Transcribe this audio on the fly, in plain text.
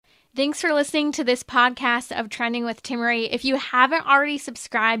Thanks for listening to this podcast of Trending with Timmerie. If you haven't already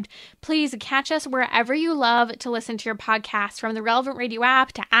subscribed, please catch us wherever you love to listen to your podcast, from the Relevant Radio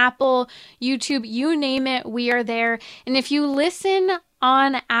app to Apple, YouTube, you name it, we are there. And if you listen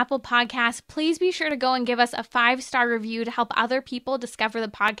on Apple Podcasts, please be sure to go and give us a 5-star review to help other people discover the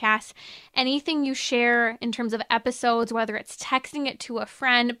podcast. Anything you share in terms of episodes, whether it's texting it to a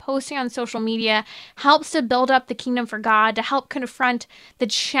friend, posting on social media, helps to build up the kingdom for God, to help confront the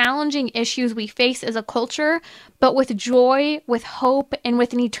challenging issues we face as a culture, but with joy, with hope, and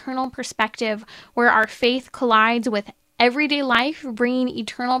with an eternal perspective where our faith collides with everyday life, bringing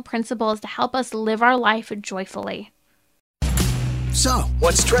eternal principles to help us live our life joyfully. So,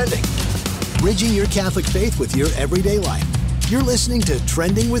 what's trending? Bridging your Catholic faith with your everyday life. You're listening to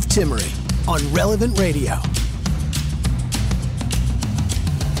Trending with Timmerie on Relevant Radio.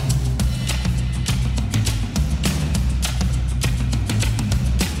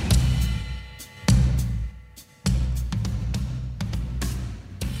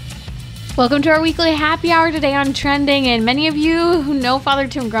 Welcome to our weekly happy hour today on Trending, and many of you who know Father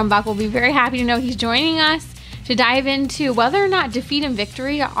Tim Grumbach will be very happy to know he's joining us to dive into whether or not defeat and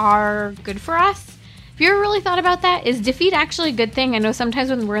victory are good for us. Have you ever really thought about that? Is defeat actually a good thing? I know sometimes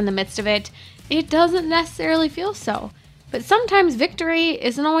when we're in the midst of it, it doesn't necessarily feel so. But sometimes victory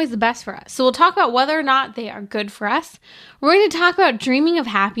isn't always the best for us. So we'll talk about whether or not they are good for us. We're going to talk about dreaming of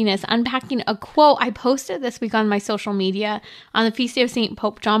happiness, unpacking a quote I posted this week on my social media on the feast day of St.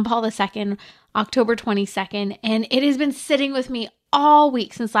 Pope John Paul II, October 22nd. And it has been sitting with me all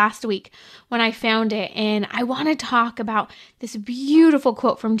week since last week when I found it. And I want to talk about this beautiful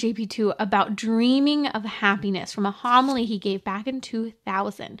quote from JP2 about dreaming of happiness from a homily he gave back in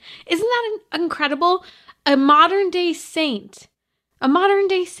 2000. Isn't that incredible? A modern day saint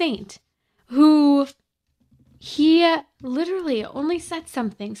who he literally only said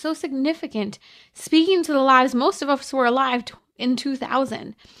something so significant, speaking to the lives most of us who were alive in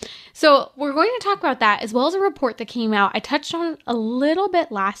 2000. So we're going to talk about that, as well as a report that came out. I touched on it a little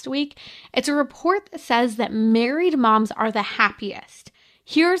bit last week. It's a report that says that married moms are the happiest.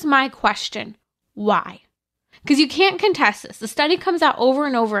 Here's my question. Why? Because you can't contest this. The study comes out over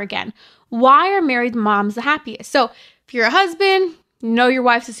and over again. Why are married moms the happiest? So if you're a husband, you know your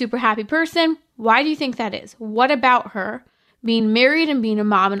wife's a super happy person. Why do you think that is? What about her being married and being a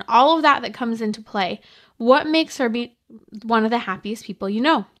mom and all of that comes into play? What makes her be one of the happiest people you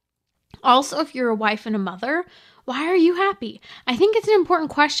know? Also, if you're a wife and a mother, why are you happy? I think it's an important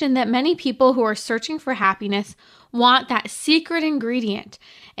question that many people who are searching for happiness want that secret ingredient.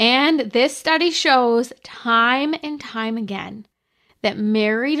 And this study shows time and time again that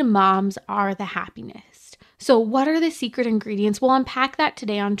married moms are the happiest. So what are the secret ingredients? We'll unpack that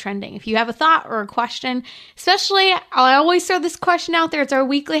today on Trending. If you have a thought or a question, especially, I always throw this question out there. It's our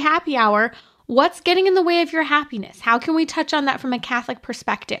weekly happy hour. What's getting in the way of your happiness? How can we touch on that from a Catholic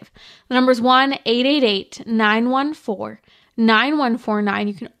perspective? The number is 1-888-914-9149.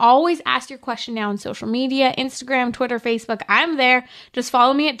 You can always ask your question now on social media, Instagram, Twitter, Facebook. I'm there. Just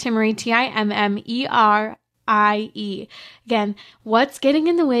follow me at Timmerie, Timmerie. Again, what's getting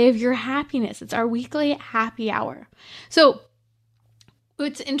in the way of your happiness? It's our weekly happy hour. So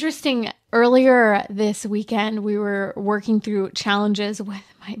it's interesting. Earlier this weekend, we were working through challenges with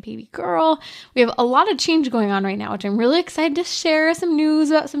my baby girl. We have a lot of change going on right now, which I'm really excited to share some news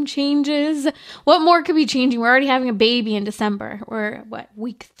about some changes. What more could be changing? We're already having a baby in December. We're,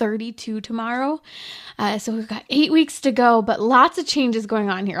 week 32 tomorrow? So we've got 8 weeks to go, but lots of changes going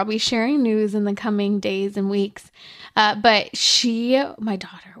on here. I'll be sharing news in the coming days and weeks. But my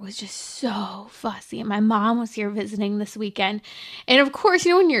daughter was just so fussy, and my mom was here visiting this weekend. And of course,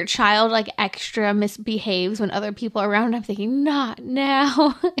 when your child extra misbehaves when other people are around, I'm thinking, not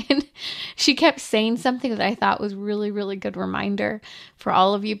now. And she kept saying something that I thought was really, really good reminder for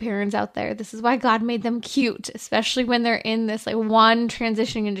all of you parents out there. This is why God made them cute, especially when they're in this one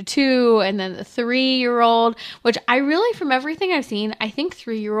transitioning into 2 and then the 3-year-old, which I really, from everything I've seen, I think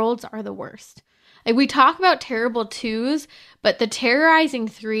 3-year-olds are the worst. We talk about terrible 2s, but the terrorizing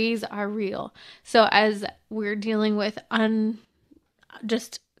 3s are real. So as we're dealing with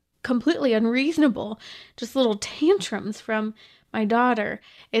just completely unreasonable, just little tantrums from my daughter,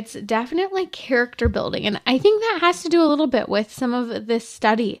 it's definitely character building. And I think that has to do a little bit with some of this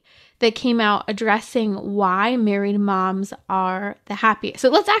study that came out addressing why married moms are the happiest. So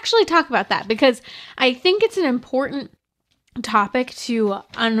let's actually talk about that, because I think it's an important topic to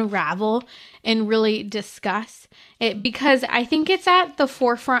unravel and really discuss it, because I think it's at the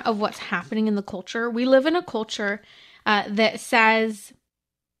forefront of what's happening in the culture. We live in a culture that says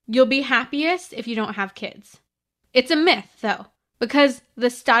you'll be happiest if you don't have kids. It's a myth, though. because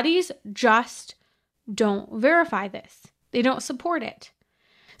the studies just don't verify this. They don't support it.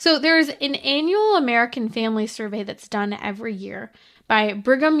 So there's an annual American Family Survey that's done every year by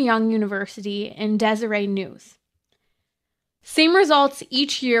Brigham Young University and Deseret News. Same results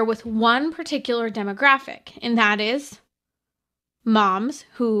each year with one particular demographic, and that is moms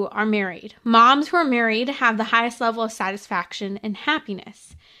who are married. Moms who are married have the highest level of satisfaction and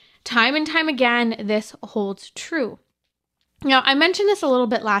happiness. Time and time again, this holds true. Now, I mentioned this a little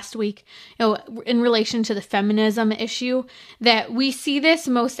bit last week, in relation to the feminism issue, that we see this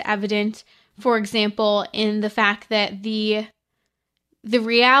most evident, for example, in the fact that the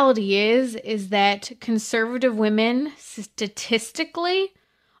reality is that conservative women statistically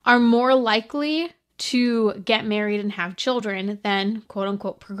are more likely to get married and have children than quote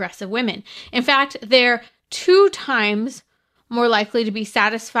unquote progressive women. In fact, they're 2 times more likely to be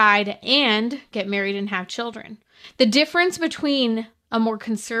satisfied and get married and have children. The difference between a more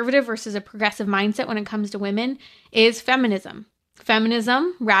conservative versus a progressive mindset when it comes to women is feminism.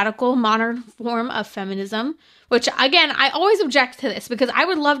 Feminism, radical, modern form of feminism, which again, I always object to this because I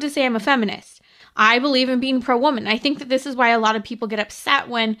would love to say I'm a feminist. I believe in being pro-woman. I think that this is why a lot of people get upset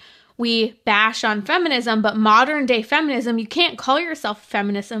when we bash on feminism, but modern day feminism, you can't call yourself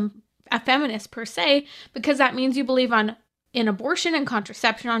a feminist per se, because that means you believe in abortion and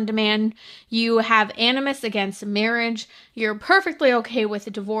contraception on demand. You have animus against marriage. You're perfectly okay with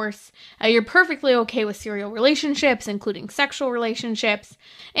a divorce. You're perfectly okay with serial relationships, including sexual relationships.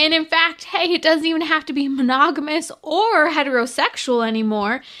 And in fact, hey, it doesn't even have to be monogamous or heterosexual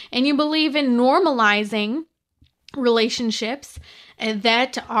anymore. And you believe in normalizing relationships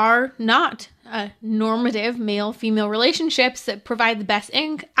that are not normative male-female relationships that provide the best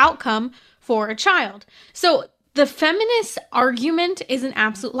outcome for a child. So the feminist argument is an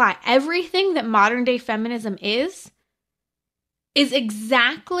absolute lie. Everything that modern day feminism is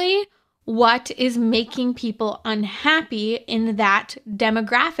exactly what is making people unhappy in that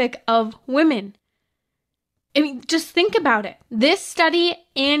demographic of women. I mean, just think about it. This study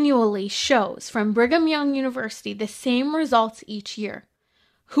annually shows from Brigham Young University the same results each year.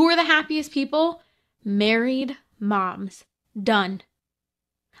 Who are the happiest people? Married moms. Done.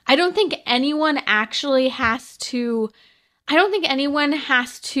 I don't think anyone has to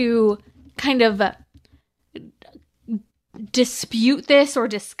kind of dispute this or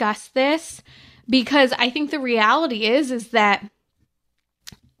discuss this, because I think the reality is that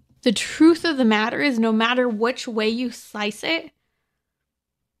the truth of the matter is, no matter which way you slice it,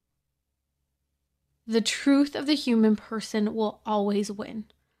 the truth of the human person will always win.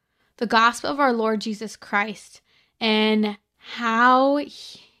 The gospel of our Lord Jesus Christ and how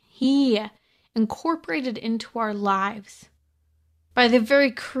He incorporated into our lives by the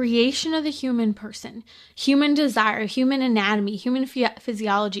very creation of the human person, human desire, human anatomy, human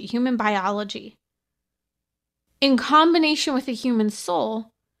physiology, human biology, in combination with the human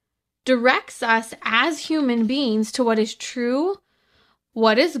soul, directs us as human beings to what is true,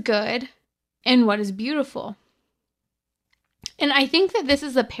 what is good, and what is beautiful. And I think that this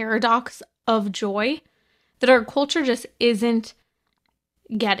is a paradox of joy that our culture just isn't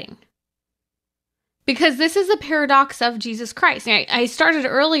getting. Because this is the paradox of Jesus Christ. I started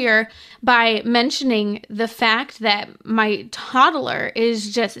earlier by mentioning the fact that my toddler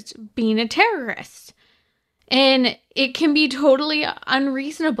is just being a terrorist. And it can be totally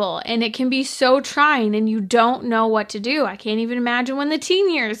unreasonable, and it can be so trying, and you don't know what to do. I can't even imagine when the teen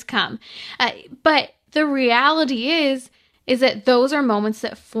years come. But the reality is that those are moments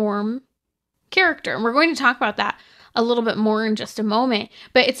that form character. And we're going to talk about that a little bit more in just a moment.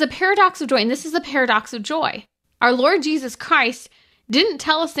 But it's a paradox of joy, and this is the paradox of joy. Our Lord Jesus Christ didn't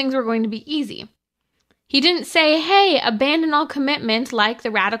tell us things were going to be easy. He didn't say, hey, abandon all commitment like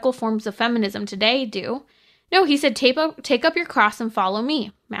the radical forms of feminism today do. No, he said, take up your cross and follow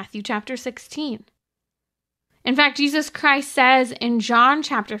me. Matthew chapter 16. In fact, Jesus Christ says in John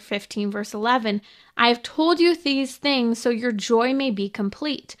chapter 15, verse 11, I have told you these things so your joy may be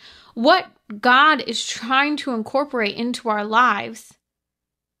complete. What God is trying to incorporate into our lives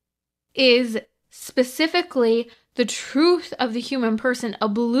is specifically the truth of the human person, a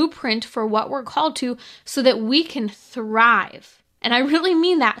blueprint for what we're called to so that we can thrive. And I really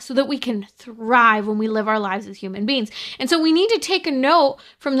mean that, so that we can thrive when we live our lives as human beings. And so we need to take a note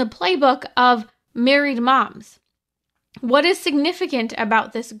from the playbook of married moms. What is significant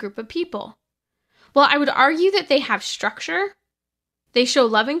about this group of people? Well, I would argue that they have structure, they show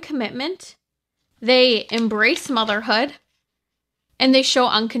love and commitment, they embrace motherhood, and they show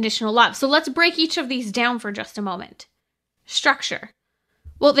unconditional love. So let's break each of these down for just a moment. Structure.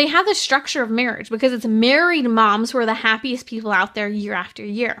 Well, they have the structure of marriage because it's married moms who are the happiest people out there year after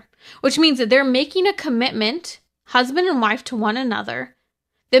year, which means that they're making a commitment, husband and wife, to one another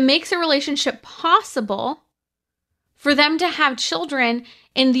that makes a relationship possible for them to have children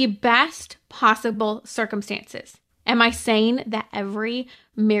in the best possible circumstances. Am I saying that every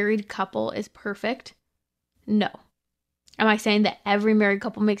married couple is perfect? No. Am I saying that every married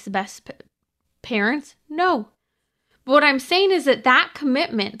couple makes the best parents? No. But what I'm saying is that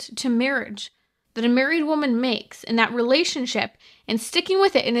commitment to marriage that a married woman makes in that relationship and sticking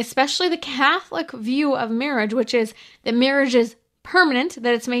with it, and especially the Catholic view of marriage, which is that marriage is permanent,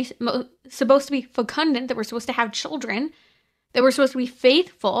 that it's supposed to be fecundant, that we're supposed to have children, that we're supposed to be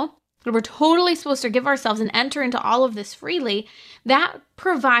faithful, that we're totally supposed to give ourselves and enter into all of this freely, that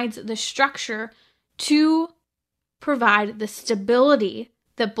provides the structure to provide the stability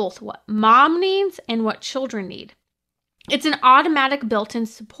that both what mom needs and what children need. It's an automatic built-in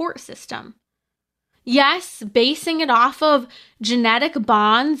support system. Yes, basing it off of genetic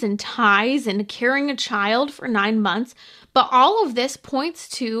bonds and ties and carrying a child for 9 months, but all of this points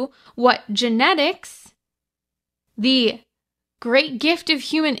to what genetics, the great gift of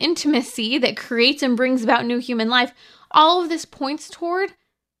human intimacy that creates and brings about new human life, all of this points toward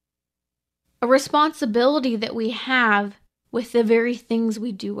a responsibility that we have with the very things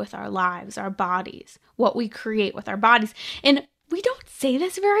we do with our lives, our bodies, what we create with our bodies. And we don't say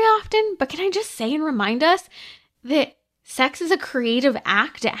this very often, but can I just say and remind us that sex is a creative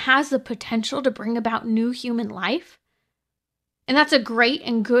act. It has the potential to bring about new human life. And that's a great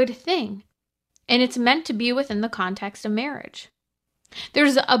and good thing. And it's meant to be within the context of marriage.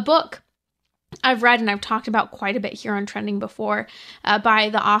 There's a book I've read and I've talked about quite a bit here on Trending before by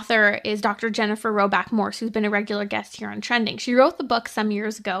the author is Dr. Jennifer Roback Morse, who's been a regular guest here on Trending. She wrote the book some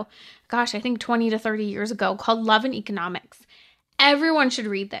years ago, I think 20 to 30 years ago, called Love and Economics. Everyone should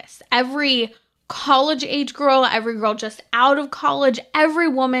read this. Every college age girl, every girl just out of college, every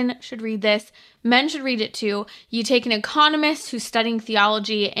woman should read this. Men should read it too. You take an economist who's studying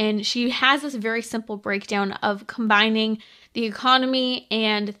theology, and she has this very simple breakdown of combining the economy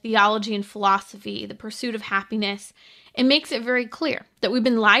and theology and philosophy, the pursuit of happiness. It makes it very clear that we've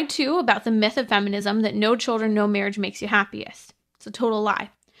been lied to about the myth of feminism, that no children, no marriage makes you happiest. It's a total lie.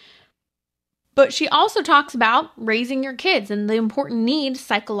 But she also talks about raising your kids and the important need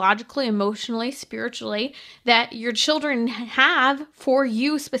psychologically, emotionally, spiritually that your children have for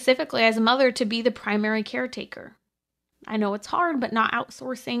you specifically as a mother to be the primary caretaker. I know it's hard, but not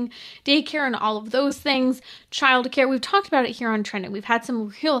outsourcing daycare and all of those things. Childcare, we've talked about it here on Trending. We've had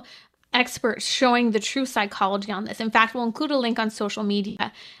some real experts showing the true psychology on this. In fact, we'll include a link on social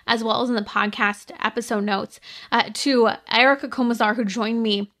media as well as in the podcast episode notes to Erica Komazar, who joined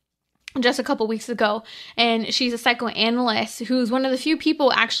me just a couple weeks ago, and she's a psychoanalyst who's one of the few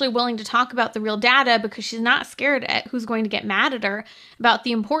people actually willing to talk about the real data because she's not scared at who's going to get mad at her about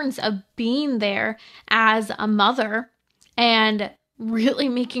the importance of being there as a mother and really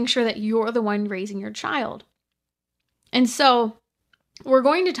making sure that you're the one raising your child. And so we're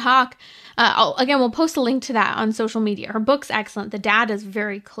going to talk, again, we'll post a link to that on social media. Her book's excellent. The data is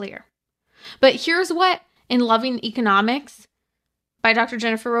very clear. But here's what, in Loving Economics, by Dr.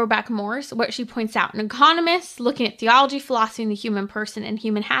 Jennifer Roback Morse, what she points out. An economist looking at theology, philosophy, and the human person and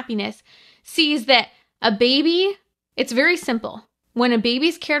human happiness sees that a baby, it's very simple. When a baby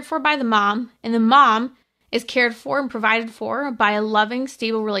is cared for by the mom, and the mom is cared for and provided for by a loving,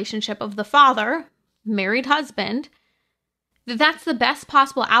 stable relationship of the father, married husband, that's the best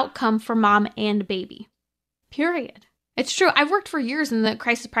possible outcome for mom and baby. Period. It's true. I've worked for years in the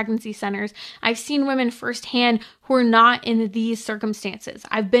crisis pregnancy centers. I've seen women firsthand who are not in these circumstances.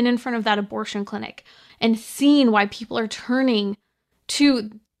 I've been in front of that abortion clinic and seen why people are turning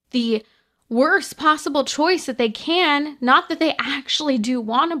to the worst possible choice that they can, not that they actually do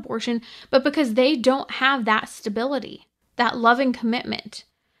want abortion, but because they don't have that stability, that loving commitment,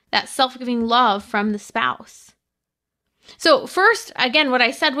 that self-giving love from the spouse. So first, again, what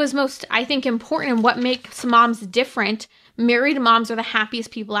I said was most, I think, important and what makes moms different. Married moms are the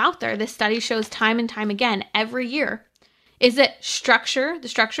happiest people out there. This study shows time and time again, every year, is that the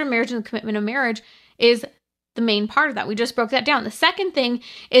structure of marriage and the commitment of marriage is the main part of that. We just broke that down. The second thing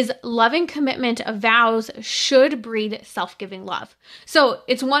is loving commitment of vows should breed self-giving love. So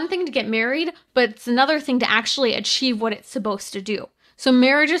it's one thing to get married, but it's another thing to actually achieve what it's supposed to do. So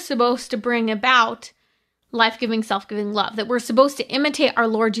marriage is supposed to bring about life-giving, self-giving love, that we're supposed to imitate our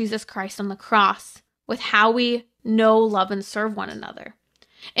Lord Jesus Christ on the cross with how we know, love, and serve one another.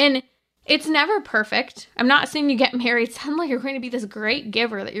 And It's never perfect. I'm not saying you get married, suddenly you're going to be this great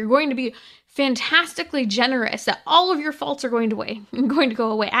giver, that you're going to be fantastically generous, that all of your faults are going to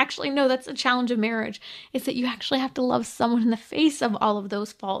go away. Actually, no, that's the challenge of marriage. It's that you actually have to love someone in the face of all of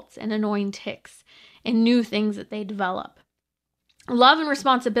those faults and annoying tics and new things that they develop. Love and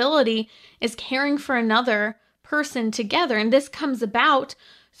responsibility is caring for another person together. And this comes about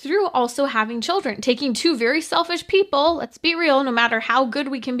through also having children, taking two very selfish people. Let's be real, no matter how good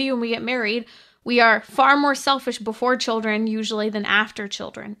we can be when we get married, we are far more selfish before children usually than after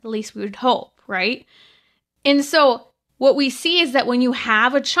children. At least we would hope, right? And so what we see is that when you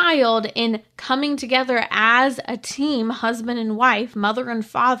have a child in coming together as a team, husband and wife, mother and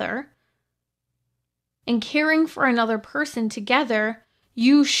father, and caring for another person together,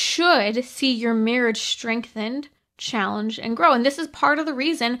 you should see your marriage strengthened, challenged, and grow. And this is part of the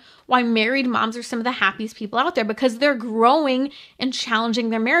reason why married moms are some of the happiest people out there, because they're growing and challenging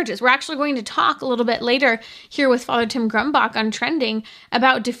their marriages. We're actually going to talk a little bit later here with Father Tim Grumbach on Trending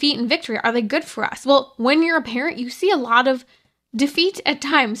about defeat and victory. Are they good for us? Well, when you're a parent, you see a lot of defeat at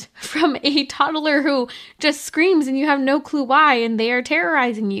times from a toddler who just screams and you have no clue why, and they are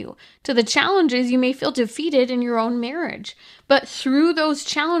terrorizing you, to the challenges you may feel defeated in your own marriage. But through those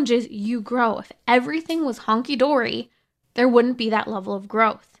challenges, you grow. If everything was honky-dory, there wouldn't be that level of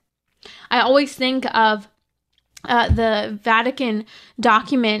growth. I always think of the Vatican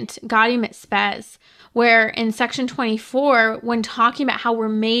document Gaudium et Spes, where in section 24, when talking about how we're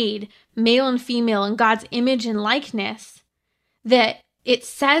made male and female in God's image and likeness, that it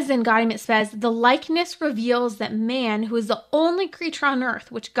says in Gaudium et Spes, the likeness reveals that man, who is the only creature on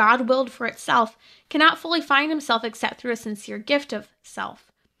earth which God willed for itself, cannot fully find himself except through a sincere gift of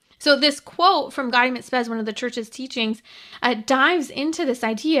self. So this quote from Gaudium et Spes, one of the church's teachings, dives into this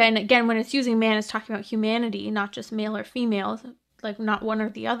idea. And again, when it's using man, it's talking about humanity, not just male or female, like not one or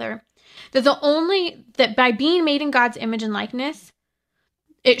the other. That by being made in God's image and likeness,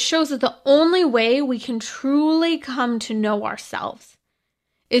 it shows that the only way we can truly come to know ourselves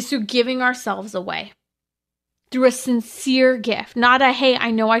is through giving ourselves away. Through a sincere gift, not a, hey,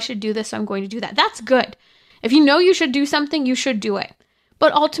 I know I should do this, so I'm going to do that. That's good. If you know you should do something, you should do it.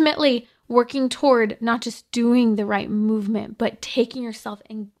 But ultimately, working toward not just doing the right movement, but taking yourself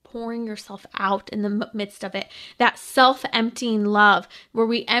and pouring yourself out in the midst of it. That self-emptying love, where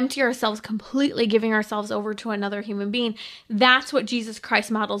we empty ourselves completely, giving ourselves over to another human being. That's what Jesus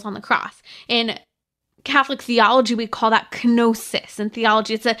Christ models on the cross. In Catholic theology, we call that kenosis. In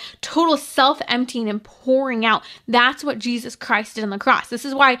theology, it's a total self-emptying and pouring out. That's what Jesus Christ did on the cross. This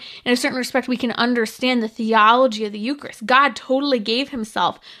is why, in a certain respect, we can understand the theology of the Eucharist. God totally gave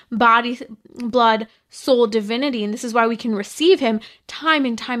himself body, blood, soul, divinity. And this is why we can receive him time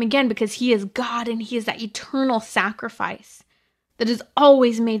and time again, because he is God and he is that eternal sacrifice that is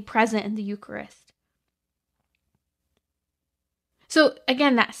always made present in the Eucharist. So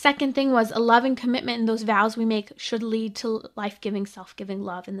again, that second thing was a loving commitment, and those vows we make should lead to life-giving, self-giving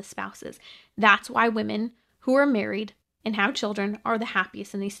love in the spouses. That's why women who are married and have children are the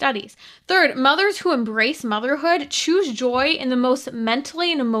happiest in these studies. Third, mothers who embrace motherhood choose joy in the most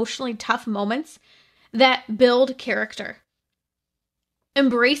mentally and emotionally tough moments that build character.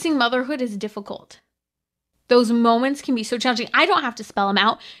 Embracing motherhood is difficult. Those moments can be so challenging. I don't have to spell them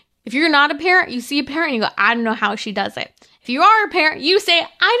out. If you're not a parent, you see a parent and you go, I don't know how she does it. If you are a parent, you say,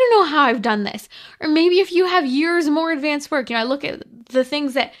 I don't know how I've done this. Or maybe if you have years more advanced work, I look at the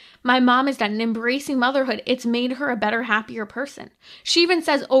things that my mom has done in embracing motherhood. It's made her a better, happier person. She even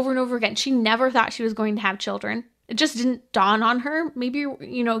says over and over again, she never thought she was going to have children. It just didn't dawn on her. Maybe,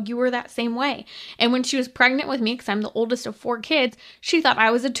 you were that same way. And when she was pregnant with me, because I'm the oldest of 4 kids, she thought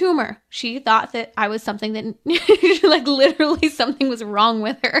I was a tumor. She thought that I was something that, like literally something was wrong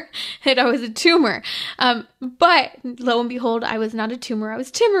with her, that I was a tumor. But lo and behold, I was not a tumor. I was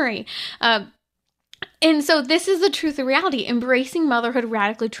Timmery. And so this is the truth of reality. Embracing motherhood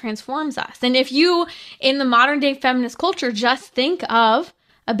radically transforms us. And if you, in the modern day feminist culture, just think of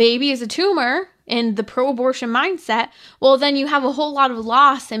a baby as a tumor in the pro-abortion mindset, well, then you have a whole lot of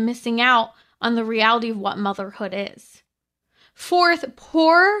loss and missing out on the reality of what motherhood is. Fourth,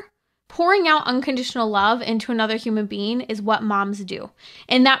 pouring out unconditional love into another human being is what moms do.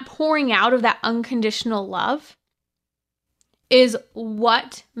 And that pouring out of that unconditional love is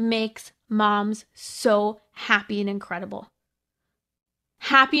what makes moms so happy and incredible.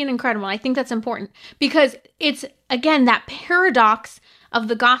 Happy and incredible. I think that's important because it's, again, that paradox of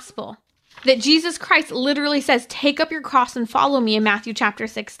the gospel that Jesus Christ literally says, take up your cross and follow me in Matthew chapter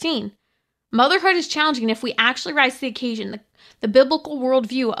 16. Motherhood is challenging. If we actually rise to the occasion, the biblical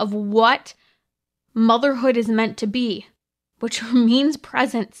worldview of what motherhood is meant to be, which means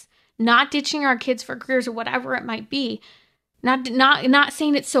presence, not ditching our kids for careers or whatever it might be. Not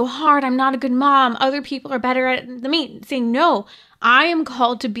saying it's so hard, I'm not a good mom, other people are better at it than me. Saying, no, I am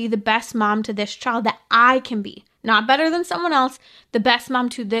called to be the best mom to this child that I can be. Not better than someone else, the best mom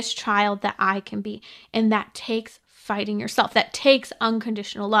to this child that I can be. And that takes fighting yourself. That takes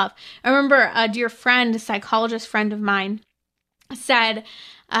unconditional love. I remember a dear friend, a psychologist friend of mine, said,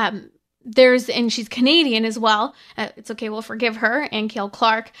 and she's Canadian as well. It's okay, we'll forgive her, Ann Cale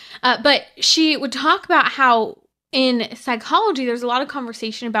Clark. But she would talk about how in psychology, there's a lot of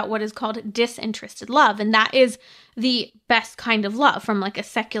conversation about what is called disinterested love. And that is the best kind of love from like a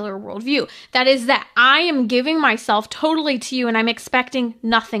secular worldview. That is that I am giving myself totally to you and I'm expecting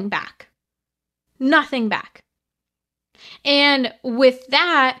nothing back. Nothing back. And with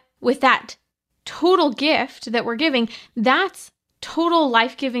that total gift that we're giving, that's total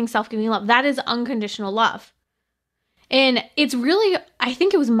life-giving, self-giving love. That is unconditional love. And it's really, I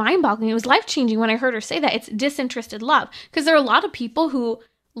think it was mind-boggling. It was life-changing when I heard her say that. It's disinterested love. Because there are a lot of people who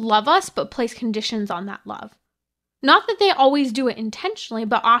love us but place conditions on that love. Not that they always do it intentionally,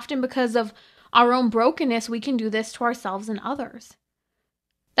 but often because of our own brokenness, we can do this to ourselves and others.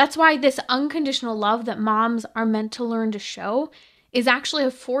 That's why this unconditional love that moms are meant to learn to show is actually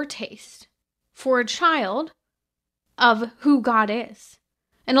a foretaste for a child of who God is.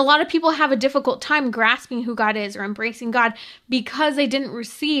 And a lot of people have a difficult time grasping who God is or embracing God because they didn't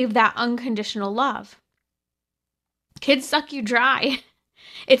receive that unconditional love. Kids suck you dry.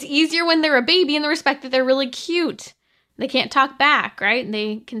 It's easier when they're a baby in the respect that they're really cute. They can't talk back, right? And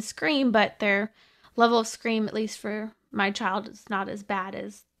they can scream, but their level of scream, at least for my child, is not as bad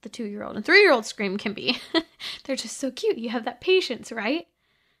as the 2-year-old and 3-year-old scream can be. They're just so cute. You have that patience, right?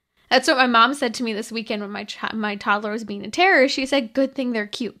 That's what my mom said to me this weekend when my toddler was being a terror. She said, good thing they're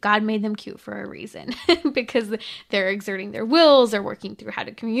cute. God made them cute for a reason because they're exerting their wills. They're working through how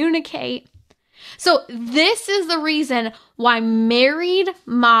to communicate. So this is the reason why married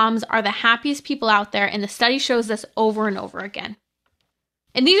moms are the happiest people out there. And the study shows this over and over again.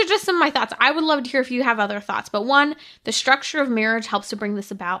 And these are just some of my thoughts. I would love to hear if you have other thoughts. But one, the structure of marriage helps to bring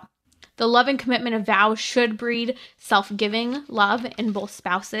this about. The love and commitment of vows should breed self-giving love in both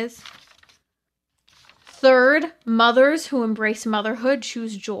spouses. Third, mothers who embrace motherhood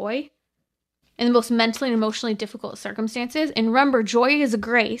choose joy in the most mentally and emotionally difficult circumstances. And remember, joy is a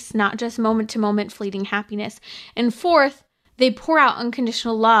grace, not just moment-to-moment fleeting happiness. And fourth, they pour out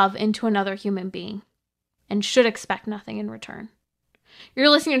unconditional love into another human being and should expect nothing in return. You're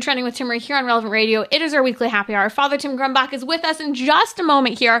listening to Trending with Timmerie here on Relevant Radio. It is our weekly happy hour. Father Tim Grumbach is with us in just a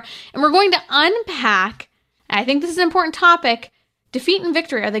moment here, and we're going to unpack, and I think this is an important topic, defeat and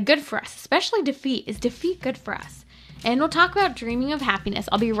victory. Are they good for us? Especially defeat. Is defeat good for us? And we'll talk about dreaming of happiness.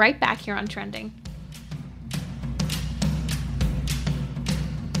 I'll be right back here on Trending.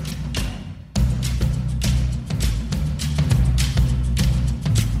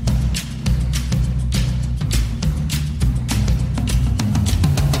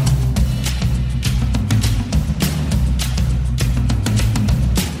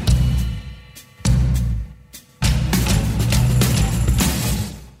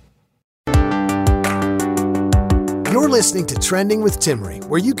 You're listening to Trending with Timmerie,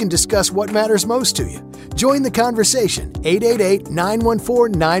 where you can discuss what matters most to you. Join the conversation,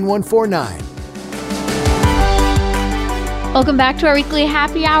 888-914-9149. Welcome back to our weekly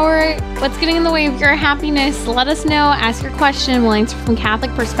happy hour. What's getting in the way of your happiness? Let us know. Ask your question. We'll answer from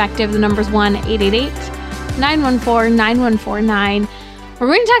Catholic perspective. The number's 1-888-914-9149. We're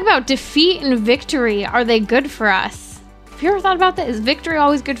going to talk about defeat and victory. Are they good for us? Have you ever thought about that? Is victory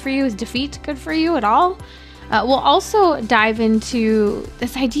always good for you? Is defeat good for you at all? We'll also dive into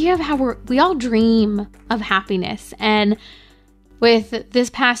this idea of how we all dream of happiness. And with this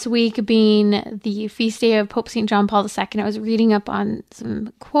past week being the feast day of Pope St. John Paul II, I was reading up on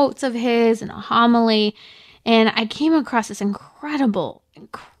some quotes of his and a homily, and I came across this incredible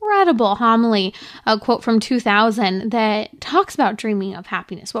homily, a quote from 2000 that talks about dreaming of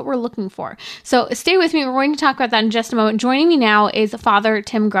happiness, what we're looking for. So stay with me. We're going to talk about that in just a moment. Joining me now is Father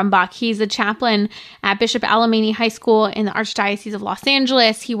Tim Grumbach. He's a chaplain at Bishop Alemany High School in the Archdiocese of Los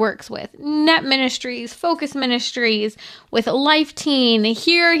Angeles. He works with Net Ministries, Focus Ministries, with Life Teen.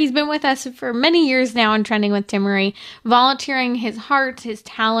 Here, he's been with us for many years now in Trending with Timmerie, volunteering his heart, his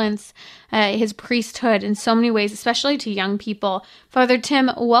talents, his priesthood in so many ways, especially to young people. Father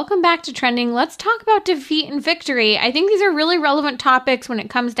Tim, welcome back to Trending. Let's talk about defeat and victory. I think these are really relevant topics when it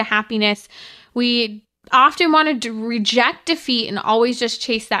comes to happiness. We often want to reject defeat and always just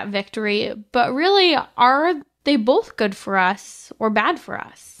chase that victory, but really, are they both good for us or bad for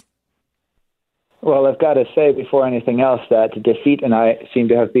us? Well, I've got to say before anything else that Defeat and I seem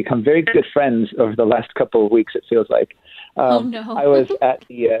to have become very good friends over the last couple of weeks, it feels like. Oh, no. I was at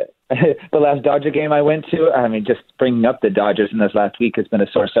the the last Dodger game I went to. I mean, just bringing up the Dodgers in this last week has been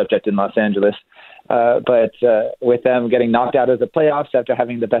a sore subject in Los Angeles. But with them getting knocked out of the playoffs after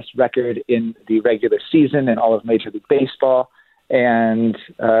having the best record in the regular season in all of Major League Baseball. And,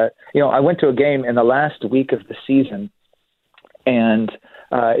 I went to a game in the last week of the season, and,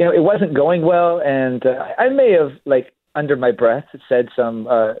 it wasn't going well. And I may have, like, under my breath, said some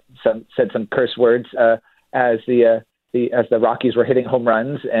curse words as the Rockies were hitting home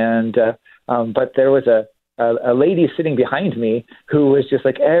runs. And but there was a lady sitting behind me who was just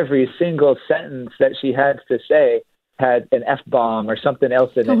like every single sentence that she had to say had an F-bomb or something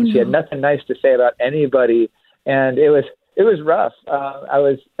else in it. And she had nothing nice to say about anybody. And it was rough. I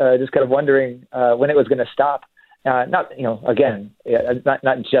was just kind of wondering when it was going to stop. Not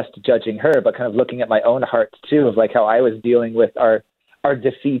just judging her, but kind of looking at my own heart too, of like how I was dealing with our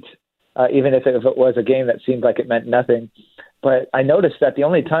defeat, even if it was a game that seemed like it meant nothing. But I noticed that the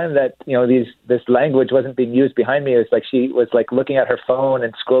only time that, this language wasn't being used behind me is like she was like looking at her phone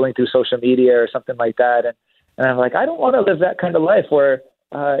and scrolling through social media or something like that. And I'm like, I don't want to live that kind of life where,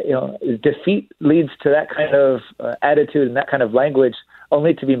 defeat leads to that kind of attitude and that kind of language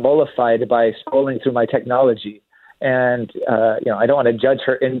only to be mollified by scrolling through my technology. And, I don't want to judge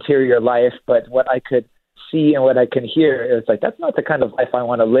her interior life, but what I could see and what I can hear, it's like, that's not the kind of life I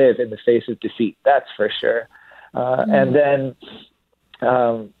want to live in the face of defeat. That's for sure. And then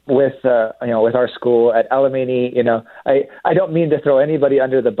with our school at Alamany, I don't mean to throw anybody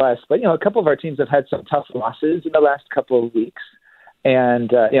under the bus, but, a couple of our teams have had some tough losses in the last couple of weeks.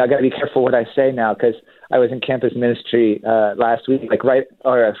 And, I got to be careful what I say now, because I was in campus ministry last week,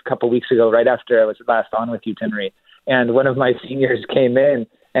 or a couple of weeks ago, right after I was last on with you, Timmery. And one of my seniors came in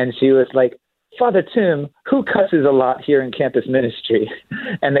and she was like, Father Tim, who cusses a lot here in campus ministry?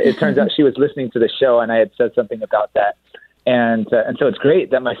 And it turns out she was listening to the show and I had said something about that. And so it's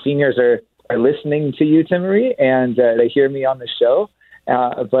great that my seniors are listening to you, Timmery, and they hear me on the show.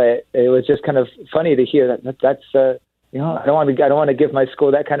 But it was just kind of funny to hear that's I don't want to give my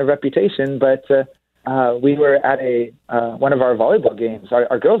school that kind of reputation, but we were at one of our volleyball games.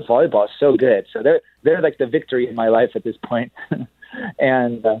 Our girls' volleyball is so good, so they're like the victory in my life at this point.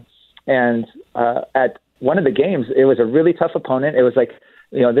 And at one of the games, it was a really tough opponent. It was like,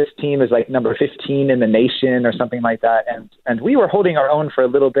 this team is like number 15 in the nation or something like that, and we were holding our own for a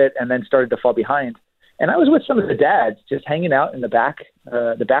little bit, and then started to fall behind. And I was with some of the dads, just hanging out in the back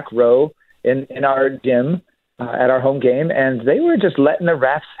row in our gym. At our home game, and they were just letting the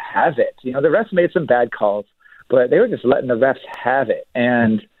refs have it. The refs made some bad calls, but they were just letting the refs have it.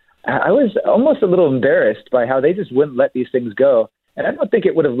 And I was almost a little embarrassed by how they just wouldn't let these things go. And I don't think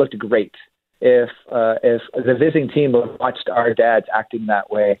it would have looked great if the visiting team watched our dads acting that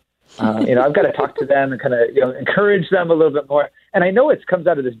way. I've got to talk to them and kind of encourage them a little bit more. And I know it comes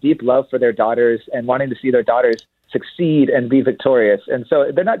out of this deep love for their daughters and wanting to see their daughters succeed and be victorious. And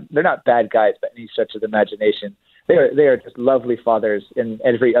so they're not bad guys by any stretch of the imagination. They are just lovely fathers in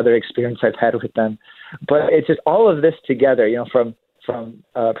every other experience I've had with them. But it's just all of this together, from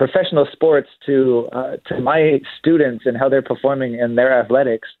professional sports to my students and how they're performing in their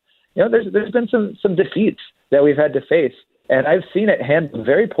athletics. There's been some defeats that we've had to face, and I've seen it handled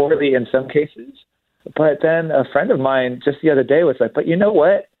very poorly in some cases. But then a friend of mine just the other day was like, but you know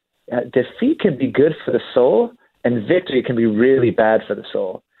what? Defeat can be good for the soul, and victory can be really bad for the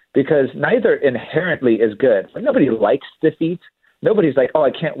soul, because neither inherently is good. Like, nobody likes defeat. Nobody's like, oh,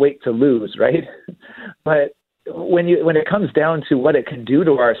 I can't wait to lose, right? But when it comes down to what it can do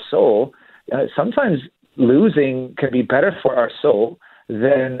to our soul, sometimes losing can be better for our soul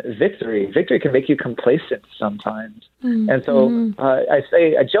than victory. Victory can make you complacent sometimes. And so I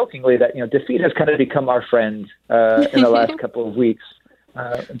say jokingly that defeat has kind of become our friend in the last couple of weeks.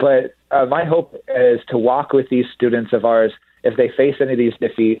 But my hope is to walk with these students of ours if they face any of these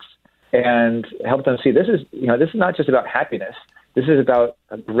defeats and help them see this is not just about happiness. This is about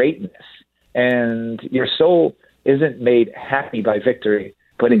greatness. And your soul isn't made happy by victory,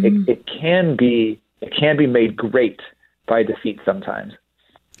 but it can be made great by defeat sometimes.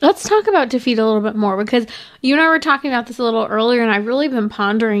 Let's talk about defeat a little bit more, because you and I were talking about this a little earlier, and I've really been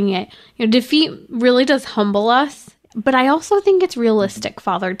pondering it. Defeat really does humble us. But I also think it's realistic,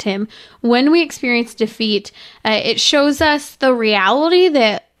 Father Tim. When we experience defeat, it shows us the reality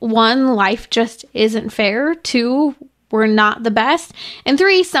that, 1, life just isn't fair. 2, we're not the best. And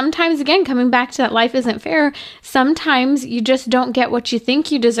 3, sometimes, again, coming back to that life isn't fair, sometimes you just don't get what you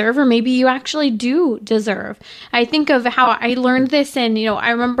think you deserve, or maybe you actually do deserve. I think of how I learned this, and, I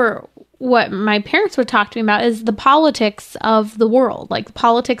remember what my parents would talk to me about is the politics of the world, like the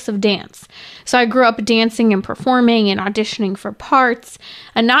politics of dance. So I grew up dancing and performing and auditioning for parts,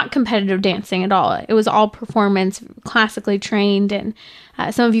 and not competitive dancing at all. It was all performance, classically trained. And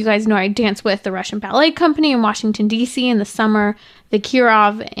some of you guys know I danced with the Russian Ballet Company in Washington, D.C. in the summer, the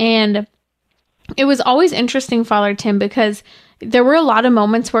Kirov. And it was always interesting, Father Tim, because there were a lot of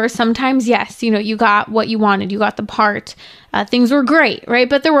moments where sometimes, yes, you got what you wanted, you got the part, things were great, right?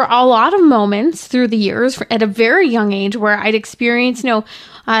 But there were a lot of moments through the years at a very young age where I'd experienced,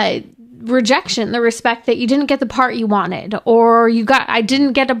 rejection, the respect that you didn't get the part you wanted, or I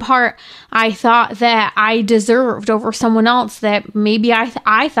didn't get a part I thought that I deserved over someone else that maybe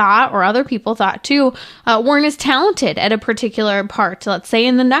I thought, or other people thought too, weren't as talented at a particular part. Let's say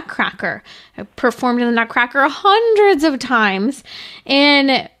in the Nutcracker. I performed in the Nutcracker hundreds of times,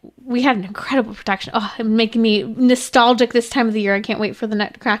 and we had an incredible production. Oh, it's making me nostalgic this time of the year. I can't wait for the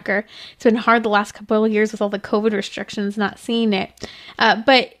Nutcracker. It's been hard the last couple of years with all the COVID restrictions, not seeing it.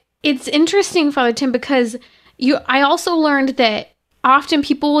 But it's interesting, Father Tim, because I also learned that often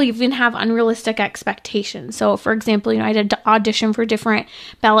people will even have unrealistic expectations. So, for example, I had to audition for different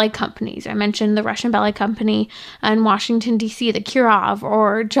ballet companies. I mentioned the Russian Ballet Company in Washington, D.C., the Kirov,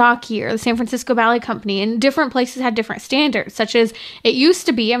 or Jockey, or the San Francisco Ballet Company. And different places had different standards, such as it used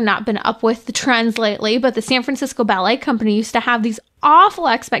to be, I've not been up with the trends lately, but the San Francisco Ballet Company used to have these awful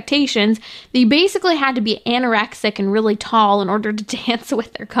expectations that you basically had to be anorexic and really tall in order to dance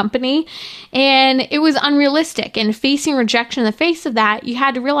with their company. And it was unrealistic. And facing rejection in the face of that, you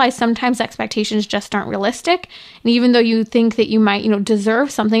had to realize sometimes expectations just aren't realistic. And even though you think that you might,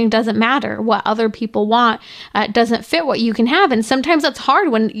 deserve something, it doesn't matter. What other people want doesn't fit what you can have. And sometimes that's hard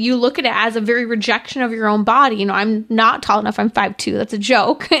when you look at it as a very rejection of your own body. I'm not tall enough. I'm 5'2". That's a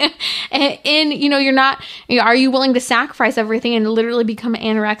joke. and you're not, are you willing to sacrifice everything and literally become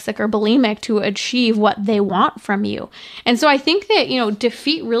anorexic or bulimic to achieve what they want from you? And so I think that,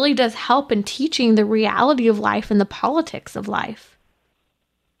 defeat really does help in teaching the reality of life and the politics of life.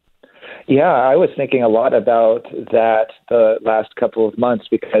 Yeah, I was thinking a lot about that the last couple of months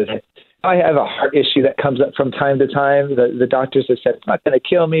because I have a heart issue that comes up from time to time. The doctors have said it's not going to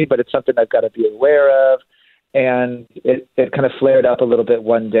kill me, but it's something I've got to be aware of. And it kind of flared up a little bit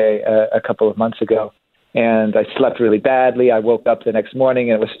one day a couple of months ago. And I slept really badly. I woke up the next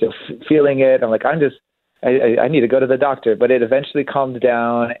morning and was still feeling it. I'm like, I need to go to the doctor. But it eventually calmed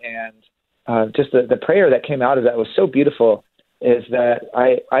down. And just the prayer that came out of that was so beautiful, is that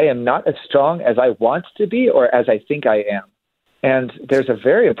I am not as strong as I want to be or as I think I am. And there's a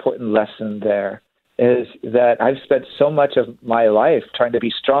very important lesson there, is that I've spent so much of my life trying to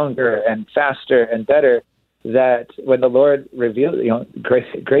be stronger and faster and better, that when the Lord revealed,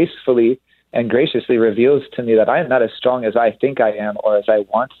 gracefully and graciously reveals to me that I am not as strong as I think I am or as I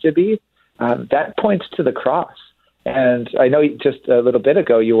want to be, that points to the cross. And I know just a little bit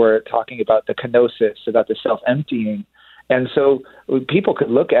ago you were talking about the kenosis, about the self-emptying. And so people could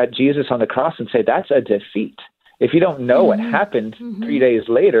look at Jesus on the cross and say, that's a defeat. If you don't know what happened 3 days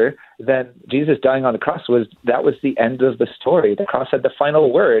later, then Jesus dying on the cross was the end of the story. The cross had the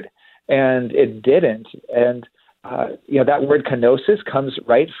final word, and it didn't. And that word kenosis comes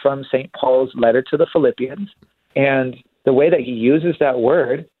right from St. Paul's letter to the Philippians. And the way that he uses that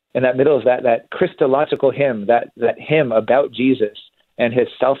word in that middle of that Christological hymn, that hymn about Jesus and his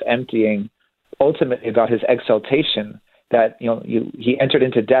self-emptying, ultimately about his exaltation, that he entered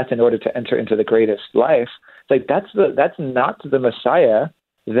into death in order to enter into the greatest life. It's like that's not the Messiah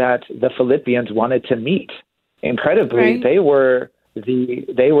that the Philippians wanted to meet. Incredibly, right. They were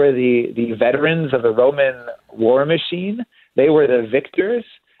the veterans of the Roman war machine. They were the victors.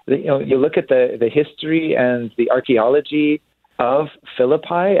 You look at the history and the archaeology of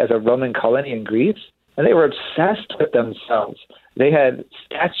Philippi as a Roman colony in Greece, and they were obsessed with themselves. They had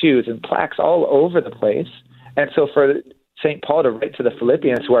statues and plaques all over the place. And so for St. Paul to write to the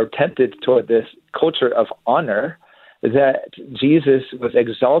Philippians, who are tempted toward this culture of honor, that Jesus was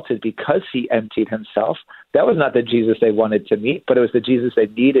exalted because he emptied himself, that was not the Jesus they wanted to meet, but it was the Jesus they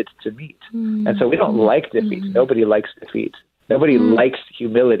needed to meet. And so we don't like defeat. Nobody likes defeat. Nobody likes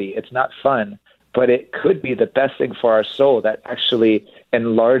humility. It's not fun, but it could be the best thing for our soul, that actually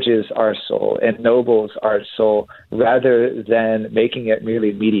enlarges our soul, ennobles our soul, rather than making it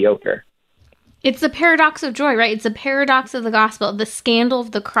really mediocre. It's the paradox of joy, right? It's the paradox of the gospel, the scandal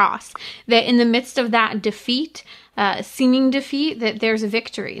of the cross, that in the midst of that defeat, seeming defeat, that there's a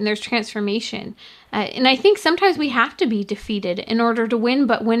victory and there's transformation. And I think sometimes we have to be defeated in order to win,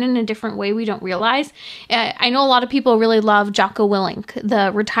 but win in a different way we don't realize. I know a lot of people really love Jocko Willink,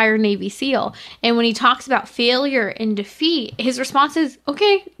 the retired Navy SEAL. And when he talks about failure and defeat, his response is,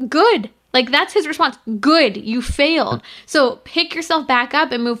 okay, good. Like, that's his response. Good, you failed. So pick yourself back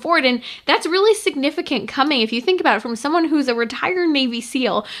up and move forward. And that's really significant coming, if you think about it, from someone who's a retired Navy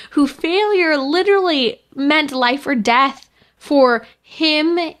SEAL, who failure literally meant life or death for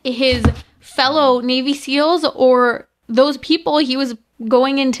him, his fellow Navy SEALs, or those people he was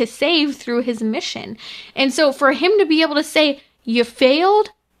going in to save through his mission. And so for him to be able to say, you failed,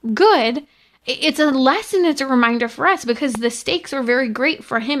 good, it's a lesson, it's a reminder for us, because the stakes were very great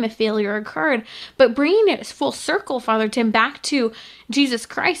for him if failure occurred. But bringing it full circle, Father Tim, back to Jesus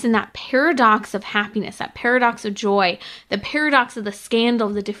Christ and that paradox of happiness, that paradox of joy, the paradox of the scandal,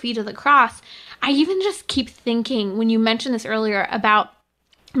 the defeat of the cross. I even just keep thinking, when you mentioned this earlier, about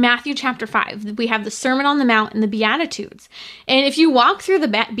Matthew chapter 5. We have the Sermon on the Mount and the Beatitudes. And if you walk through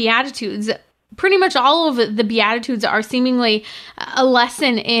the Beatitudes, pretty much all of the Beatitudes are seemingly a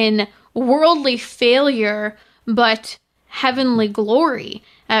lesson in worldly failure, but heavenly glory.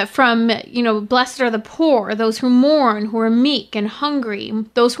 From, blessed are the poor, those who mourn, who are meek and hungry,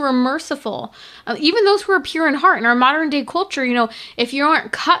 those who are merciful, even those who are pure in heart. In our modern day culture, if you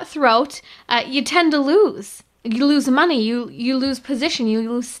aren't cutthroat, you tend to lose. You lose money, you lose position, you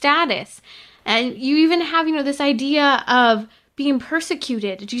lose status. And you even have, this idea of being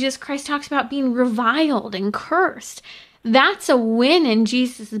persecuted. Jesus Christ talks about being reviled and cursed. That's a win in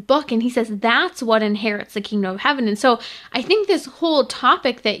Jesus' book. And he says that's what inherits the kingdom of heaven. And so I think this whole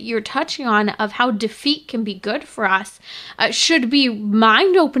topic that you're touching on of how defeat can be good for us should be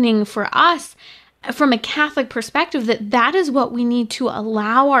mind-opening for us from a Catholic perspective, that is what we need to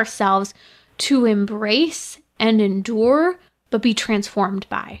allow ourselves to embrace and endure, but be transformed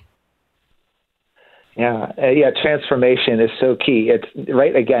by. Yeah, transformation is so key. It's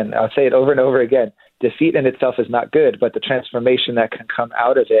right, again, I'll say it over and over again. Defeat in itself is not good, but the transformation that can come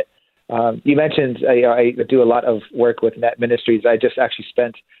out of it. You mentioned I do a lot of work with Net Ministries. I just actually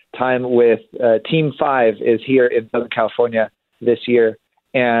spent time with Team 5 is here in Southern California this year,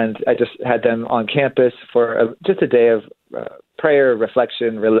 and I just had them on campus for just a day of prayer,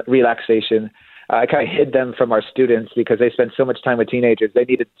 reflection, relaxation. I kind of hid them from our students because they spend so much time with teenagers. They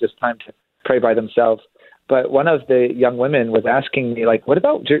needed just time to pray by themselves. But one of the young women was asking me, what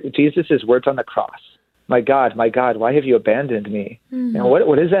about Jesus' words on the cross? My God, why have you abandoned me? Mm-hmm.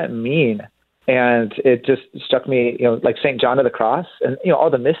 What does that mean? And it just struck me, like St. John of the Cross, and all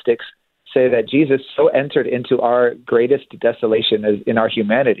the mystics say that Jesus so entered into our greatest desolation in our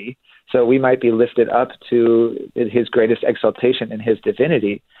humanity, so we might be lifted up to his greatest exaltation in his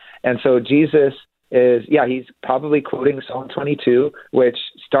divinity. And so Jesus is, he's probably quoting Psalm 22, which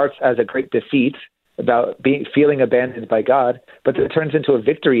starts as a great defeat about feeling abandoned by God, but it turns into a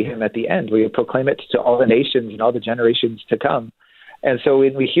victory hymn at the end, where you proclaim it to all the nations and all the generations to come. And so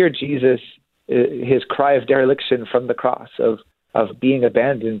when we hear Jesus, his cry of dereliction from the cross, of being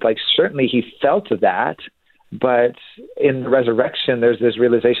abandoned, certainly he felt that, but in the resurrection, there's this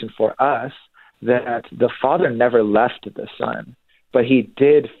realization for us that the Father never left the Son, but he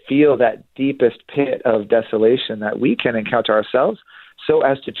did feel that deepest pit of desolation that we can encounter ourselves, so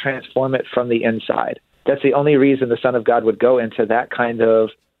as to transform it from the inside. That's the only reason the Son of God would go into that kind of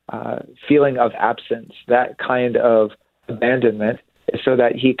feeling of absence, that kind of abandonment, is so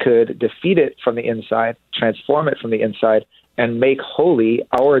that he could defeat it from the inside, transform it from the inside, and make holy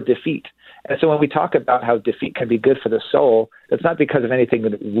our defeat. And so when we talk about how defeat can be good for the soul, it's not because of anything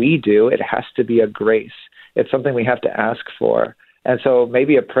that we do. It has to be a grace. It's something we have to ask for. And so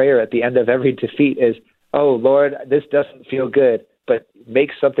maybe a prayer at the end of every defeat is, oh, Lord, this doesn't feel good, but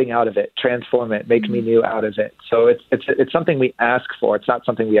make something out of it, transform it, make me new out of it. So it's something we ask for. It's not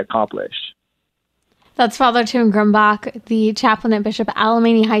something we accomplish. That's Father Tim Grumbach, the chaplain at Bishop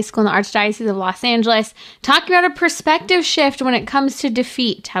Alemany High School in the Archdiocese of Los Angeles, talking about a perspective shift when it comes to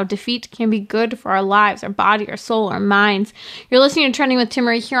defeat, how defeat can be good for our lives, our body, our soul, our minds. You're listening to Trending with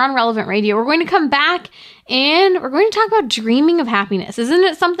Timmerie here on Relevant Radio. We're going to come back and we're going to talk about dreaming of happiness. Isn't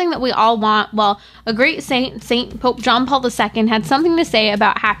it something that we all want? Well, a great saint, Saint Pope John Paul II, had something to say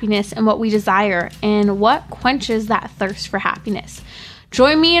about happiness and what we desire and what quenches that thirst for happiness.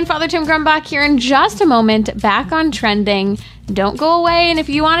 Join me and Father Tim Grumbach here in just a moment, back on Trending. Don't go away, and if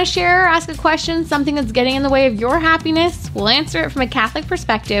you want to share or ask a question, something that's getting in the way of your happiness, we'll answer it from a Catholic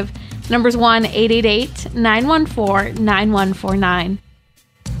perspective. The number's 1-888-914-9149.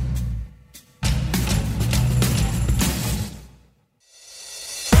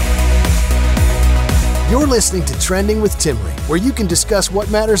 You're listening to Trending with Timmerie, where you can discuss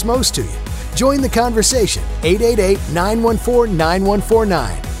what matters most to you. Join the conversation,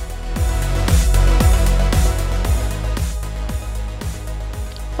 888-914-9149.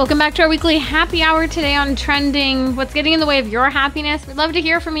 Welcome back to our weekly happy hour today on Trending. What's getting in the way of your happiness? We'd love to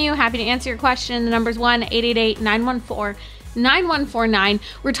hear from you. Happy to answer your question. The number's 1-888-914-9149.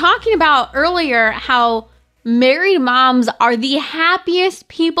 We're talking about earlier how married moms are the happiest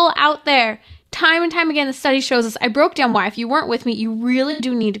people out there. Time and time again, the study shows us. I broke down why. If you weren't with me, you really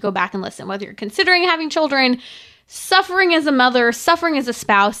do need to go back and listen. Whether you're considering having children, suffering as a mother, suffering as a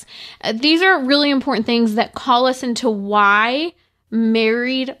spouse, these are really important things that call us into why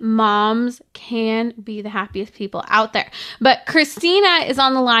married moms can be the happiest people out there. But Christina is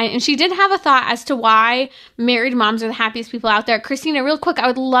on the line, and she did have a thought as to why married moms are the happiest people out there. Christina, real quick, I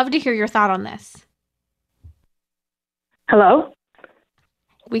would love to hear your thought on this. Hello?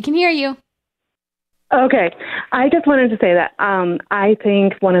 We can hear you. Okay. I just wanted to say that I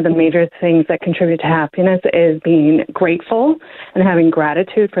think one of the major things that contribute to happiness is being grateful and having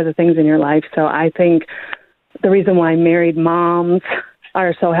gratitude for the things in your life. So I think the reason why married moms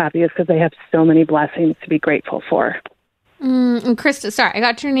are so happy is because they have so many blessings to be grateful for. And Krista, sorry, I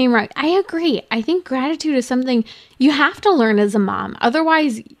got your name right. I agree. I think gratitude is something you have to learn as a mom.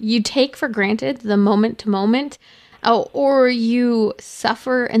 Otherwise, you take for granted the moment to moment, or you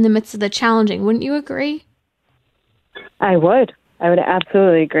suffer in the midst of the challenging. Wouldn't you agree? I would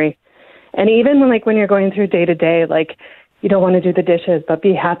absolutely agree. And even when you're going through day to day, you don't want to do the dishes, but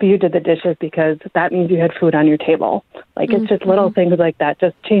be happy you did the dishes because that means you had food on your table. It's just little things like that,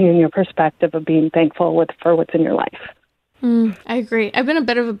 just changing your perspective of being thankful for what's in your life. I agree. I've been a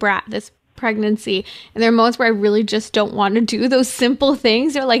bit of a brat this pregnancy, and there are moments where I really just don't want to do those simple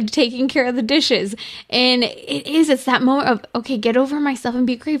things, or like taking care of the dishes. And it's that moment of, okay, get over myself and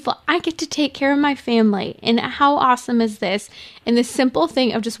be grateful. I get to take care of my family, and how awesome is this? And the simple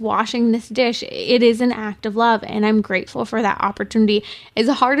thing of just washing this dish, it is an act of love, and I'm grateful for that opportunity, as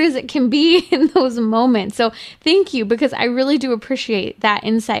hard as it can be in those moments. So thank you, because I really do appreciate that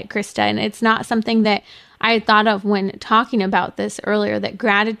insight, Krista, and it's not something that I had thought of when talking about this earlier, that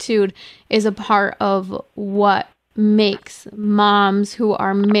gratitude is a part of what makes moms who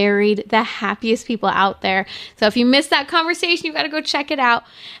are married the happiest people out there. So if you missed that conversation, you've got to go check it out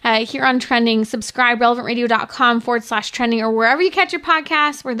here on Trending. Subscribe, relevantradio.com/trending, or wherever you catch your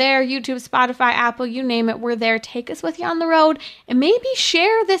podcasts. We're there. YouTube, Spotify, Apple, you name it. We're there. Take us with you on the road, and maybe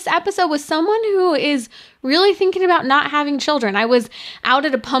share this episode with someone who is really thinking about not having children. I was out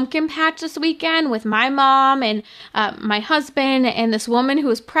at a pumpkin patch this weekend with my mom and my husband, and this woman who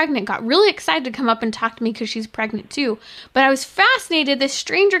was pregnant got really excited to come up and talk to me because she's pregnant too. But I was fascinated. This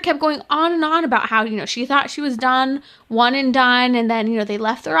stranger kept going on and on about how, she thought she was done, one and done, and then, they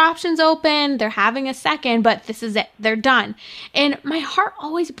left their options open. They're having a second, but this is it. They're done. And my heart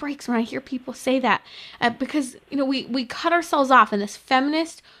always breaks when I hear people say that because, we cut ourselves off in this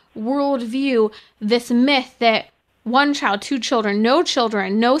feminist worldview, this myth that one child, two children, no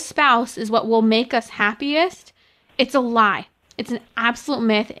spouse is what will make us happiest. It's a lie. It's an absolute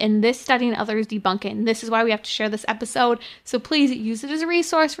myth, and this study and others debunk it. And this is why we have to share this episode. So please use it as a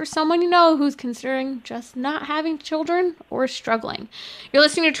resource for someone who's considering just not having children or struggling. You're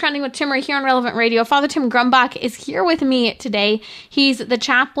listening to Trending with Timmerie here on Relevant Radio. Father Tim Grumbach is here with me today. He's the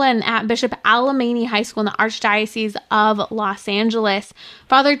chaplain at Bishop Alemany High School in the Archdiocese of Los Angeles.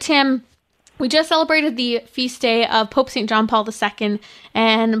 Father Tim, we just celebrated the feast day of Pope St. John Paul II,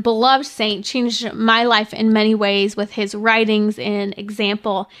 and beloved saint, changed my life in many ways with his writings and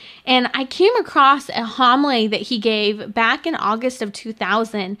example. And I came across a homily that he gave back in August of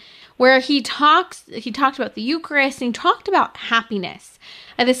 2000, where he talked about the Eucharist, and he talked about happiness.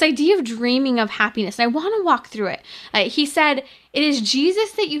 This idea of dreaming of happiness. And I want to walk through it. He said, "It is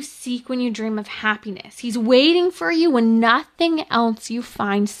Jesus that you seek when you dream of happiness. He's waiting for you when nothing else you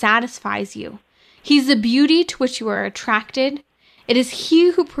find satisfies you. He's the beauty to which you are attracted. It is he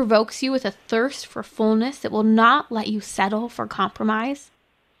who provokes you with a thirst for fullness that will not let you settle for compromise.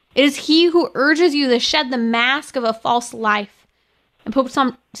 It is he who urges you to shed the mask of a false life." And Pope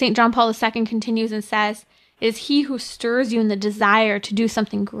St. John Paul II continues and says, "It is he who stirs you in the desire to do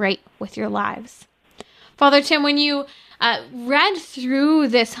something great with your lives." Father Tim, when you read through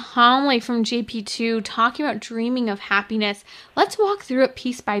this homily from JP2 talking about dreaming of happiness, let's walk through it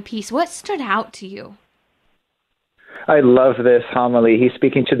piece by piece. What stood out to you? I love this homily. He's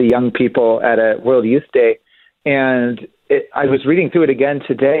speaking to the young people at a World Youth Day, and I was reading through it again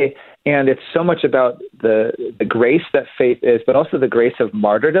today, and it's so much about the grace that faith is, but also the grace of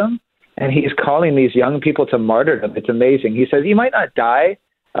martyrdom. And he's calling these young people to martyrdom. It's amazing. He says, you might not die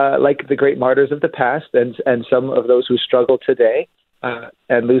like the great martyrs of the past and some of those who struggle today,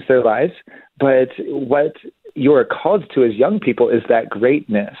 and lose their lives. But what you're called to as young people is that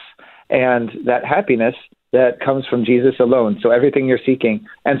greatness and that happiness that comes from Jesus alone. So everything you're seeking.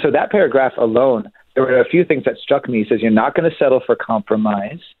 And so that paragraph alone, there were a few things that struck me. He says, you're not going to settle for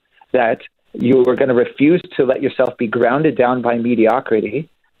compromise, that you are going to refuse to let yourself be grounded down by mediocrity,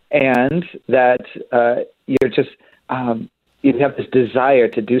 and that you're just, you have this desire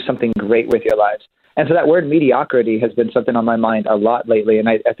to do something great with your lives. And so that word mediocrity has been something on my mind a lot lately. And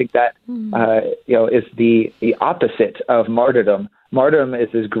I think that, is the opposite of martyrdom. Martyrdom is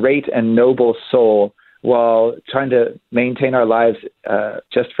this great and noble soul, while trying to maintain our lives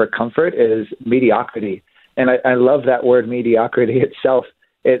just for comfort is mediocrity. And I love that word mediocrity itself.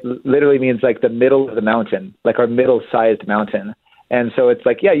 It literally means like the middle of the mountain, like our middle-sized mountain. And so it's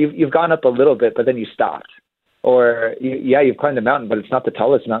like, yeah, you've gone up a little bit, but then you stopped. Or, you've climbed a mountain, but it's not the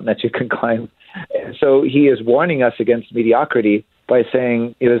tallest mountain that you can climb. And so he is warning us against mediocrity by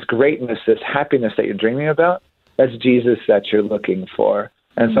saying, this greatness, this happiness that you're dreaming about, that's Jesus that you're looking for.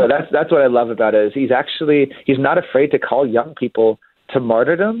 And so that's what I love about it, is he's not afraid to call young people to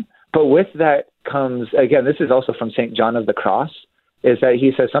martyrdom. But with that comes, again, this is also from St. John of the Cross, is that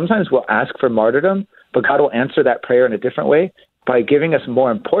he says sometimes we'll ask for martyrdom, but God will answer that prayer in a different way by giving us,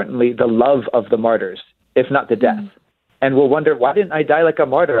 more importantly, the love of the martyrs, if not the death. And we'll wonder, why didn't I die like a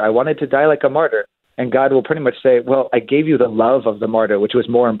martyr? I wanted to die like a martyr. And God will pretty much say, well, I gave you the love of the martyr, which was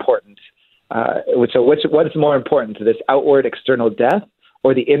more important. What is more important, this outward external death,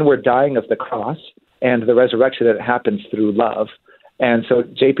 or the inward dying of the cross and the resurrection that happens through love? And so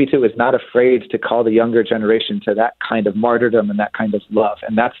JP2 is not afraid to call the younger generation to that kind of martyrdom and that kind of love.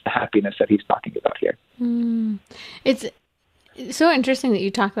 And that's the happiness that he's talking about here. It's so interesting that you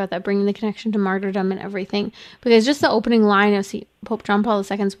talk about that, bringing the connection to martyrdom and everything, because just the opening line of Pope John Paul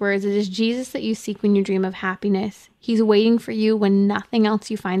II's words, it is Jesus that you seek when you dream of happiness. He's waiting for you when nothing else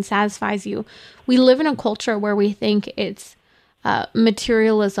you find satisfies you. We live in a culture where we think it's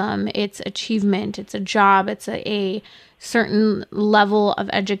materialism, it's achievement, it's a job, it's a certain level of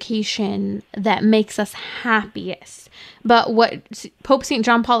education that makes us happiest. But what Pope St.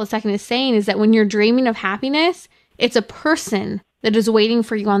 John Paul II is saying is that when you're dreaming of happiness, it's a person that is waiting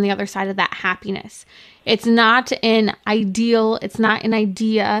for you on the other side of that happiness. It's not an ideal, it's not an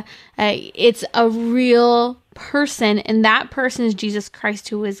idea, it's a real person, and that person is Jesus Christ,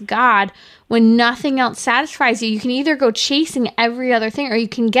 who is God. When nothing else satisfies you, you can either go chasing every other thing, or you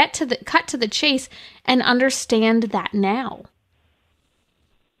can cut to the chase and understand that now.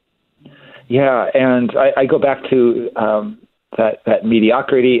 Yeah, and I go back to that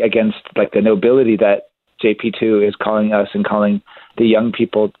mediocrity against like the nobility that JP2 is calling us and calling the young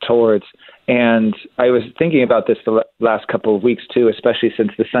people towards. And I was thinking about this the last couple of weeks too, especially since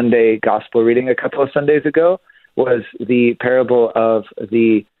the Sunday gospel reading a couple of Sundays ago was the parable of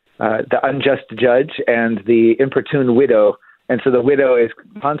the unjust judge and the importune widow. And so the widow is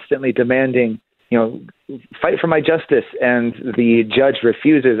constantly demanding, fight for my justice. And the judge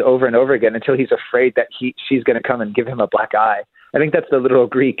refuses over and over again until he's afraid that she's going to come and give him a black eye. I think that's the literal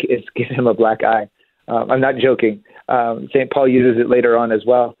Greek, is give him a black eye. I'm not joking. St. Paul uses it later on as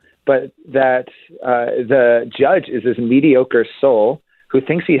well. But that the judge is this mediocre soul who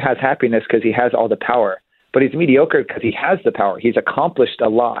thinks he has happiness because he has all the power. But he's mediocre because he has the power. He's accomplished a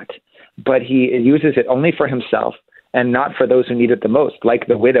lot, but he uses it only for himself and not for those who need it the most, like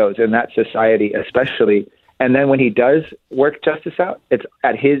the widows in that society especially. And then when he does work justice out, it's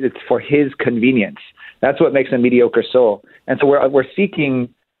for his convenience. That's what makes a mediocre soul. And so we're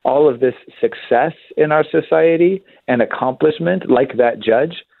seeking all of this success in our society and accomplishment like that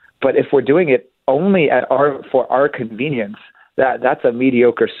judge. But if we're doing it only for our convenience, that's a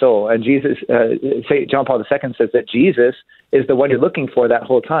mediocre soul. And Jesus, St. John Paul II says that Jesus is the one you're looking for that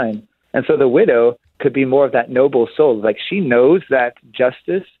whole time. And so the widow could be more of that noble soul. Like she knows that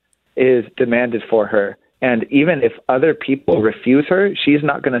justice is demanded for her. And even if other people refuse her, she's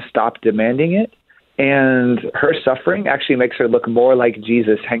not going to stop demanding it. And her suffering actually makes her look more like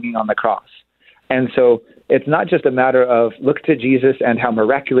Jesus hanging on the cross. And so it's not just a matter of look to Jesus and how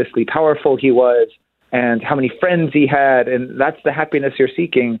miraculously powerful he was and how many friends he had, and that's the happiness you're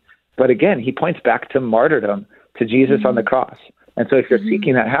seeking. But again, he points back to martyrdom, to Jesus on the cross. And so if you're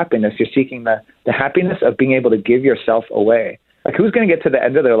seeking that happiness, you're seeking the happiness of being able to give yourself away. Like who's going to get to the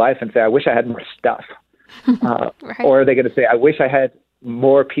end of their life and say, I wish I had more stuff? Right. Or are they going to say, I wish I had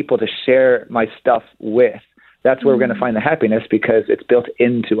more people to share my stuff with? That's where we're going to find the happiness, because it's built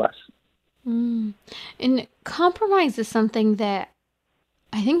into us. And compromise is something that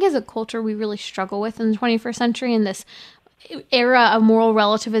I think as a culture we really struggle with in the 21st century, and this era of moral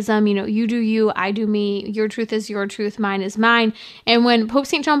relativism, you do you, I do me, your truth is your truth, mine is mine. And when Pope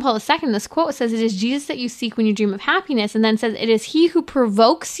St. John Paul II, this quote says, "It is Jesus that you seek when you dream of happiness," and then says, "It is he who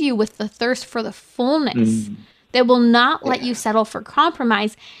provokes you with the thirst for the fullness that will not let you settle for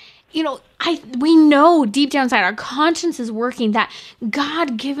compromise." We know deep down inside our conscience is working that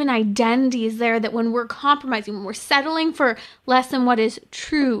God-given identity is there, that when we're compromising, when we're settling for less than what is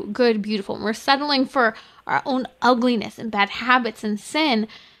true, good, beautiful, when we're settling for our own ugliness and bad habits and sin,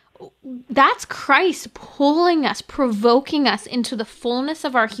 that's Christ pulling us, provoking us into the fullness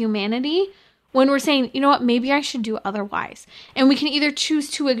of our humanity when we're saying, you know what, maybe I should do otherwise. And we can either choose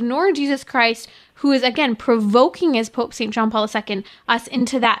to ignore Jesus Christ, who is, again, provoking, as Pope St. John Paul II, us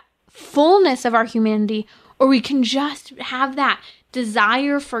into that fullness of our humanity, or we can just have that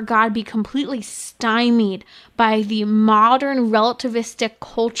desire for God be completely stymied by the modern relativistic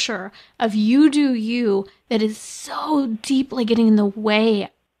culture of you do you that is so deeply getting in the way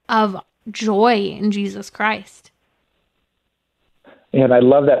of joy in Jesus Christ. And I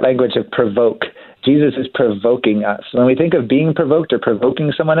love that language of provoke. Jesus is provoking us. When we think of being provoked or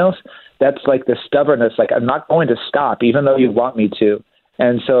provoking someone else, that's like the stubbornness, like I'm not going to stop even though you want me to.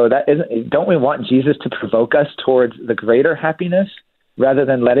 And so don't we want Jesus to provoke us towards the greater happiness rather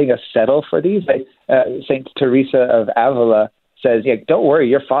than letting us settle for these? St. Teresa of Avila says, don't worry,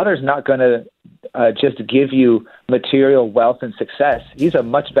 your Father's not going to just give you material wealth and success. He's a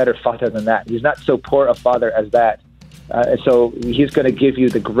much better Father than that. He's not so poor a Father as that. So he's going to give you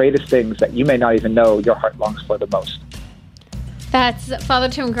the greatest things that you may not even know your heart longs for the most. That's Father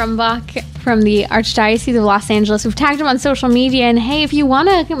Tim Grumbach from the Archdiocese of Los Angeles. We've tagged him on social media. And hey, if you want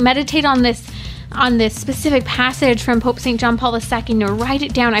to meditate on this specific passage from Pope St. John Paul II, write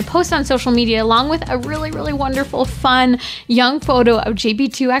it down. I post on social media along with a really, really wonderful, fun, young photo of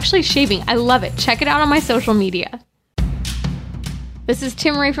JP2 actually shaving. I love it. Check it out on my social media. This is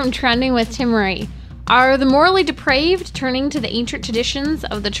Timmerie from Trending with Timmerie. Are the morally depraved turning to the ancient traditions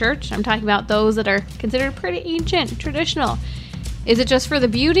of the church? I'm talking about those that are considered pretty ancient, traditional. Is it just for the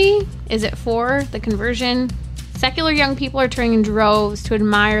beauty? Is it for the conversion? Secular young people are turning in droves to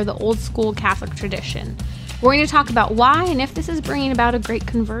admire the old school Catholic tradition. We're going to talk about why and if this is bringing about a great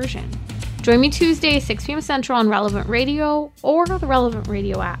conversion. Join me Tuesday, 6 p.m. Central on Relevant Radio or the Relevant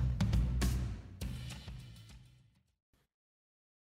Radio app.